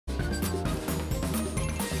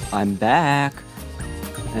I'm back,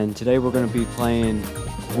 and today we're gonna be playing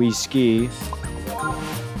Wii Ski.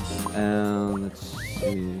 And let's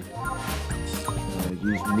see,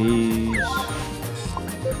 use Mii's.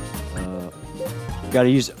 Gotta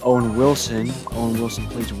use Owen Wilson. Owen Wilson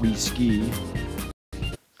plays Wii Ski.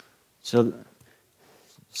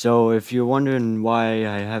 So if you're wondering why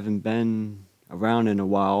I haven't been around in a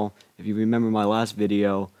while, if you remember my last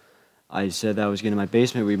video, I said that I was getting my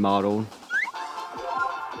basement remodeled.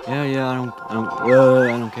 Yeah, I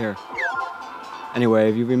don't care. Anyway,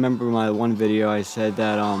 if you remember my one video, I said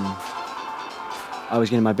that I was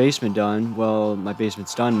getting my basement done. Well, my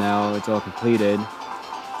basement's done now. It's all completed.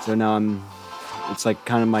 So now it's like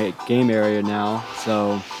kind of my game area now.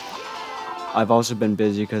 So I've also been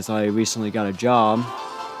busy because I recently got a job.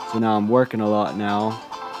 So now I'm working a lot now,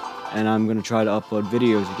 and I'm gonna try to upload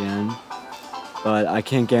videos again. But I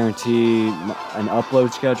can't guarantee an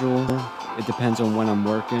upload schedule. It depends on when I'm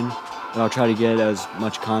working, but I'll try to get as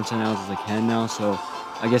much content out as I can now. So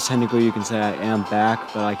I guess technically you can say I am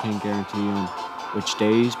back, but I can't guarantee on which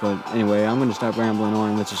days. But anyway, I'm gonna stop rambling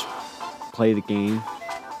on and let's just play the game.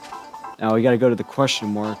 Now we gotta go to the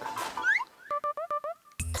question mark.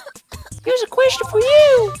 Here's a question for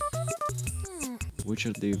you. Which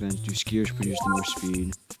of the events do skiers produce the most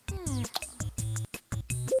speed?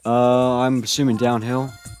 I'm assuming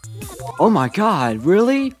downhill. Oh my god,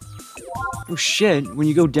 really? Oh shit, when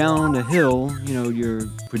you go down a hill, you know, you're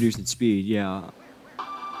producing speed, yeah.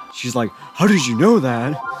 She's like, how did you know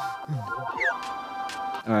that?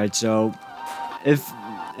 Alright, so, if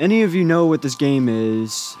any of you know what this game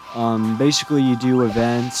is, basically you do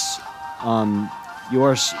events, you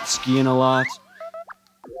are skiing a lot.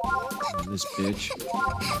 Oh, this bitch.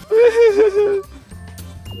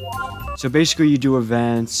 So basically you do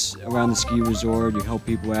events around the ski resort, you help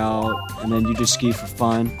people out, and then you just ski for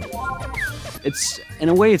fun. It's, in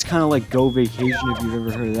a way, it's kind of like Go Vacation, if you've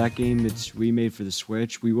ever heard of that game. It's remade for the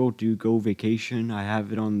Switch. We will do Go Vacation. I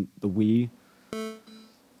have it on the Wii.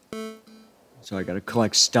 So I gotta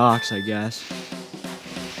collect stocks, I guess.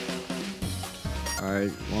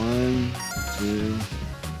 Alright, 1, 2,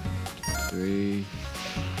 3.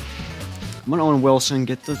 Come on, Owen Wilson,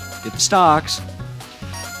 get the stocks.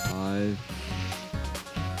 5,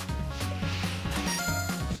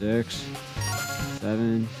 6,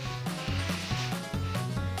 7,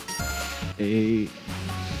 8.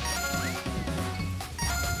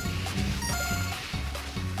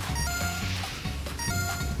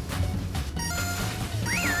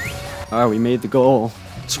 Alright, we made the goal.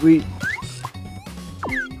 Sweet.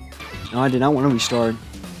 No, I did not want to restart.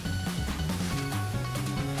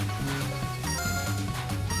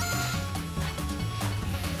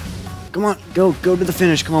 Come on, go to the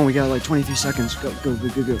finish. Come on, we got like 23 seconds. Go.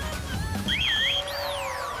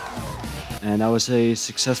 And that was a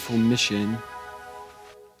successful mission.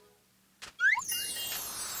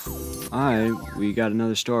 Alright, we got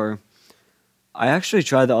another star. I actually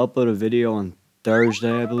tried to upload a video on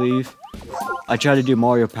Thursday, I believe. I tried to do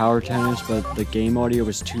Mario Power Tennis, but the game audio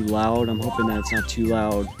was too loud. I'm hoping that it's not too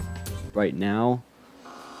loud right now,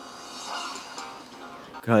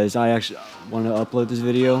 because I actually want to upload this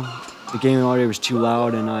video. The game audio was too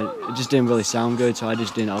loud and it just didn't really sound good, so I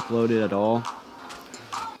just didn't upload it at all.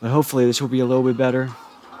 But hopefully this will be a little bit better.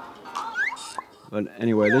 But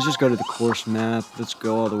anyway, let's just go to the course map. Let's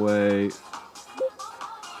go all the way.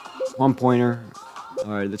 One pointer.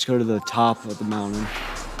 Alright, let's go to the top of the mountain.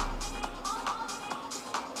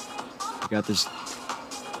 We got this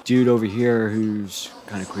dude over here who's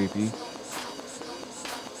kind of creepy.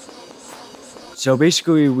 So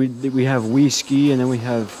basically we have Wii Ski and then we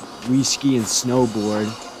have Wii Ski and Snowboard.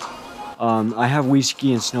 I have Wii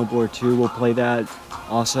Ski and Snowboard too. We'll play that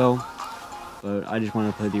also, but I just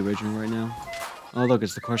want to play the original right now. Oh look,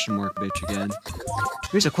 it's the question mark bitch again.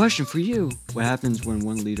 Here's a question for you. What happens when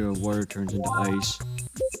 1 liter of water turns into ice?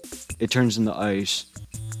 It turns into ice.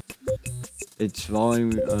 Its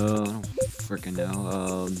volume, I don't frickin'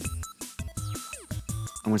 know.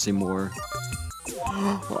 I'm gonna say more.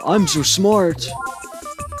 Well, I'm so smart.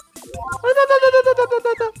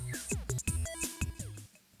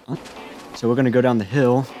 So we're gonna go down the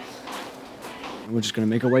hill. And we're just gonna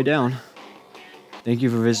make our way down. Thank you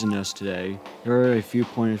for visiting us today. Here are a few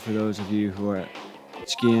pointers for those of you who are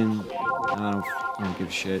skiing. I don't give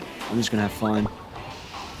a shit. I'm just gonna have fun.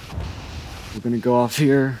 We're gonna go off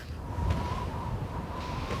here.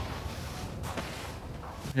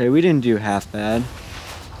 Hey, we didn't do half bad.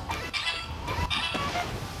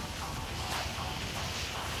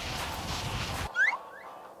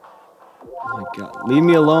 Oh my god, leave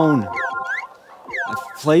me alone.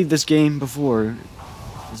 I've played this game before.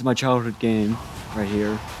 This is my childhood game. right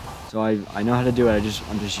here. So I know how to do it.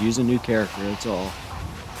 I'm just using a new character. That's all.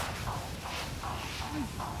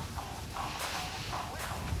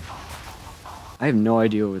 I have no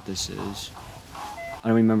idea what this is. I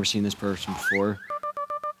don't remember seeing this person before.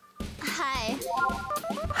 Hi.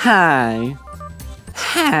 Hi.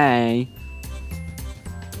 Hi.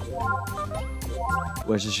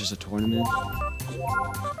 Was this just a tournament?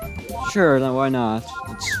 Sure, then why not?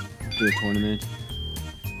 Let's do a tournament.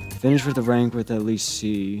 Finish with a rank with at least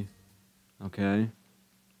C. Okay.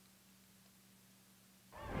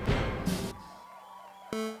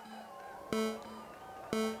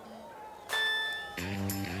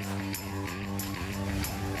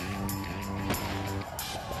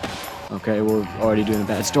 Okay, we're already doing a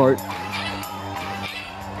bad start.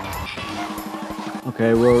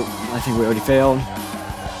 Okay, I think we already failed.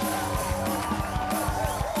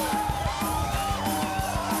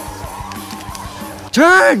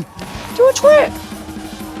 Turn! Do a trick!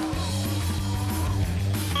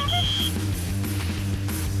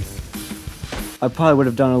 I probably would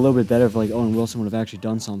have done a little bit better if like Owen Wilson would have actually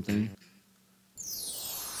done something.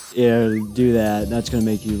 Yeah, do that. That's gonna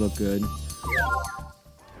make you look good.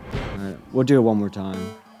 Alright, we'll do it one more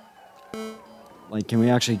time. Like, can we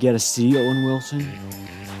actually get a C, Owen Wilson?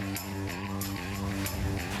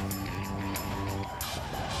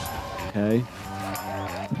 Okay.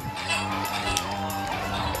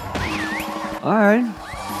 Alright.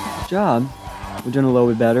 Good job. We're doing a little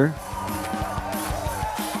bit better.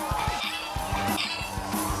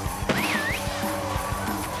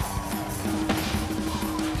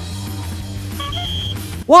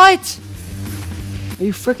 What? Are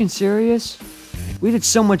you freaking serious? We did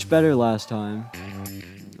so much better last time.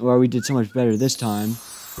 Or we did so much better this time.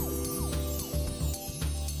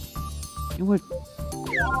 You know what?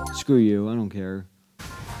 Screw you, I don't care.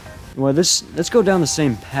 Well, let's go down the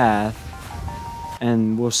same path.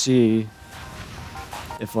 And we'll see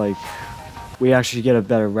if, like, we actually get a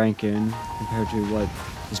better ranking compared to what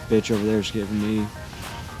this bitch over there is giving me.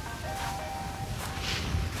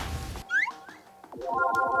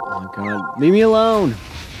 Oh my god, leave me alone!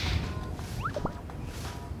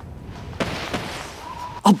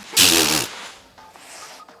 Oh.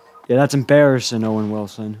 Yeah, that's embarrassing, Owen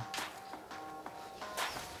Wilson.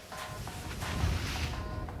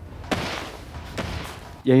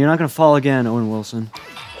 Yeah, you're not gonna fall again, Owen Wilson.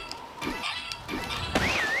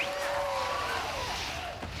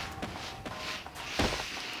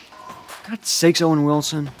 God's sakes, Owen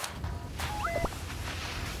Wilson.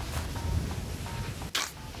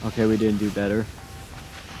 Okay, we didn't do better.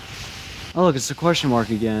 Oh look, it's the question mark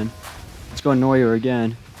again. Let's go annoy her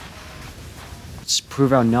again. Let's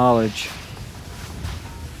prove our knowledge.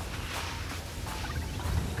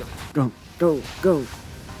 Go, go, go.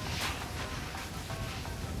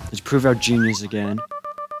 Let's prove our genius again.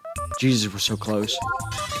 Jesus, we're so close.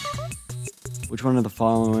 Which one of the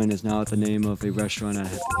following is not the name of a restaurant at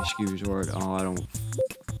a ski resort? Oh, I don't...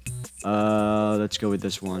 let's go with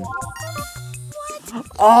this one.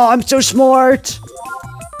 Oh, I'm so smart!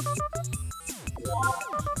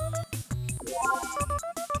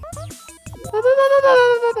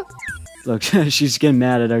 Look, she's getting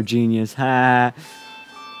mad at our genius. Ha!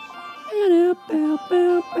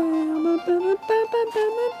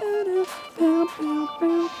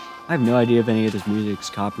 I have no idea if any of this music is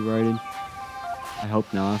copyrighted. I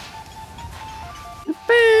hope not.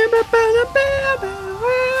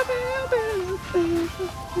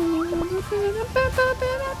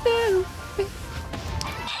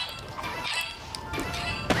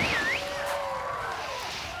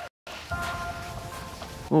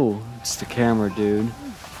 Oh, it's the camera, dude.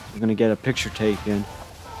 I'm gonna get a picture taken.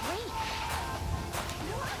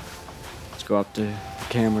 Let's go up to the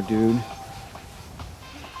camera, dude.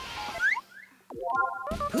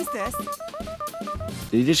 Who's this?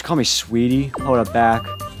 Did you just call me sweetie? Hold up, back.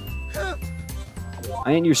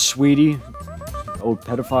 I ain't your sweetie, old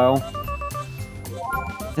pedophile.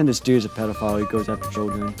 I think this dude's a pedophile. He goes after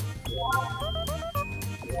children.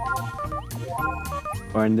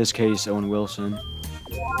 Or in this case, Owen Wilson.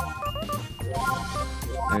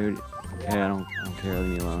 Okay, I don't care. Leave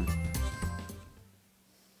me alone.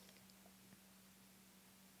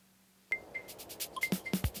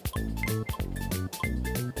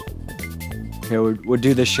 Okay, we'll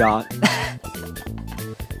do this shot.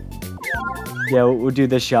 Yeah, we'll do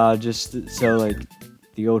this shot just so, like,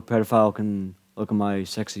 the old pedophile can look at my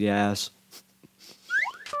sexy ass.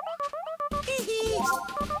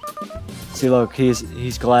 See, look,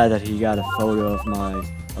 he's glad that he got a photo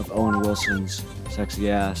of Owen Wilson's sexy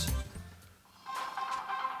ass.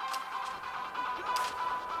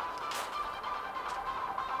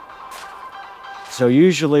 So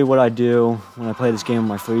usually what I do when I play this game in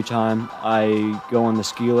my free time, I go on the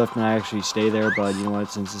ski lift and I actually stay there, but you know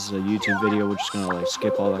what, since this is a YouTube video, we're just gonna like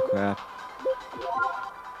skip all that crap.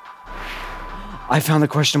 I found the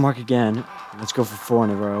question mark again. Let's go for 4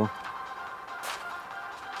 in a row.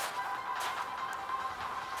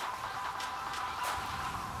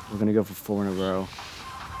 We're gonna go for 4 in a row.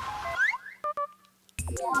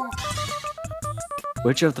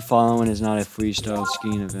 Which of the following is not a freestyle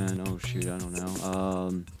skiing event? Oh shoot, I don't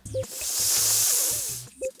know.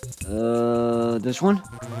 This one?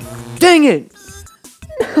 Dang it!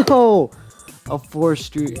 No! A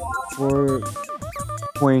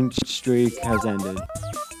 4-point streak has ended.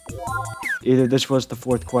 Either this was the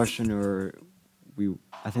 4th question or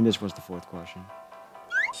I think this was the 4th question.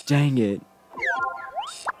 Dang it.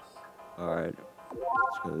 Alright.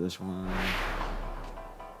 Let's go to this one.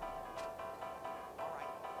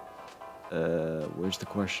 Where's the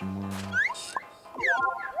question mark?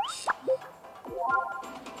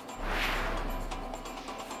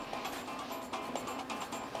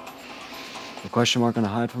 The question mark gonna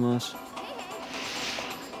hide from us?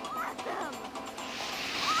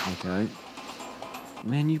 Okay.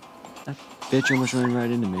 Man, that bitch almost ran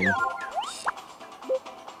right into me.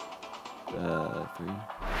 3.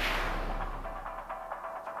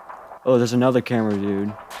 Oh, there's another camera,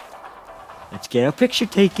 dude. Let's get a picture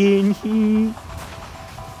taken.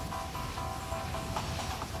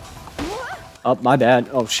 Oh, my bad.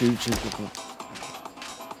 Oh, shoot. Is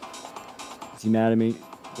he mad at me?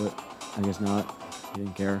 What? I guess not. He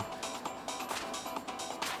didn't care.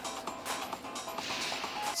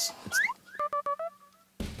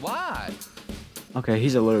 What? Okay,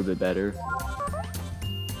 he's a little bit better.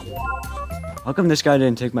 How come this guy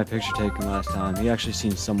didn't take my picture taken last time? He actually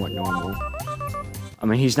seems somewhat normal. I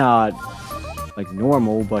mean, he's not like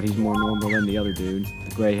normal, but he's more normal than the other dude,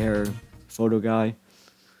 the gray hair photo guy.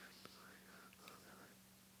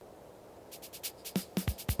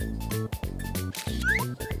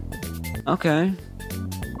 Okay,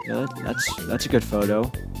 yeah, that's a good photo.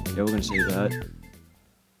 Yeah, we're gonna save that.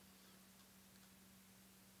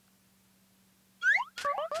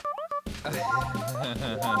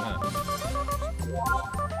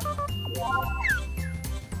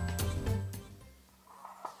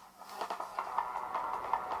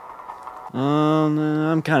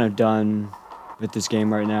 I'm kind of done with this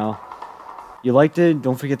game right now. You liked it?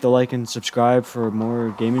 Don't forget to like and subscribe for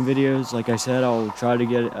more gaming videos. Like I said, I'll try to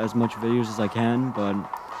get as much videos as I can, but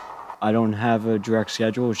I don't have a direct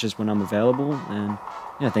schedule. It's just when I'm available. And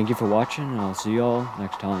yeah, thank you for watching, and I'll see y'all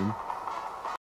next time.